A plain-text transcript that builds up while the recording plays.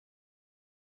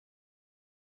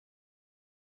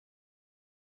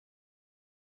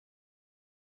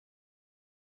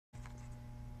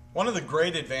One of the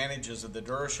great advantages of the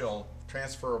Durashell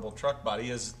transferable truck body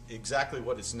is exactly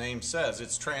what its name says.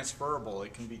 It's transferable.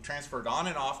 It can be transferred on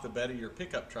and off the bed of your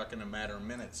pickup truck in a matter of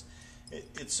minutes.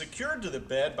 It's secured to the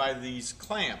bed by these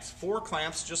clamps, 4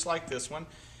 clamps just like this one,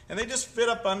 and they just fit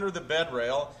up under the bed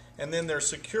rail, and then they're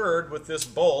secured with this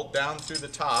bolt down through the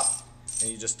top, and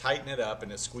you just tighten it up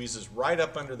and it squeezes right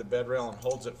up under the bed rail and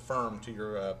holds it firm to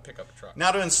your pickup truck.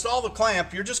 Now, to install the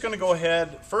clamp, you're just going to go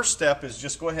ahead, first step is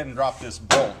just go ahead and drop this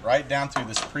bolt right down through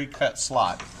this pre-cut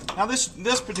slot. Now this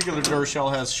particular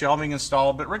Durashell has shelving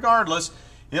installed, but regardless,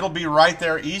 it'll be right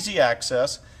there, easy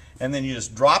access, and then you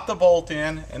just drop the bolt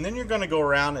in, and then you're going to go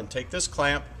around and take this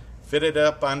clamp, fit it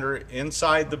up under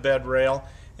inside the bed rail,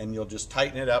 and you'll just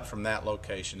tighten it up from that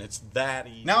location. It's that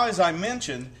easy. Now, as I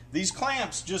mentioned, these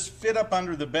clamps just fit up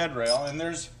under the bed rail, and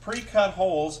there's pre-cut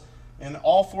holes in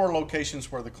all 4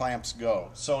 locations where the clamps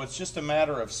go. So it's just a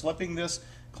matter of slipping this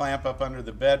clamp up under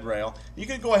the bed rail. You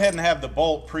could go ahead and have the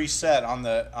bolt preset on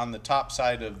the top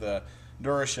side of the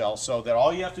Durashell, so that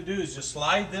all you have to do is just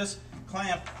slide this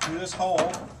clamp through this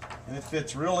hole, and it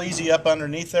fits real easy up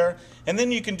underneath there. And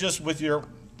then you can just, with your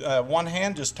one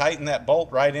hand, just tighten that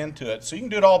bolt right into it. So you can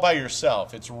do it all by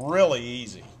yourself. It's really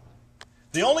easy.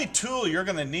 The only tool you're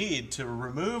going to need to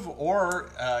remove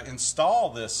or install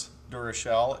this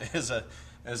Durashell is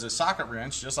a socket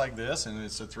wrench, just like this, and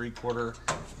it's a 3/4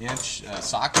 inch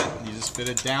socket. You just fit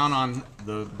it down on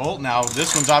the bolt. Now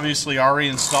this one's obviously already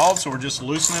installed, so we're just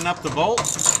loosening up the bolt,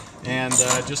 and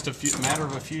just a matter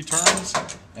of a few turns,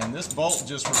 and this bolt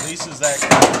just releases that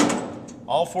clamp.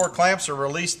 All 4 clamps are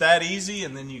released that easy,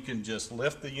 and then you can just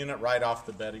lift the unit right off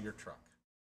the bed of your truck.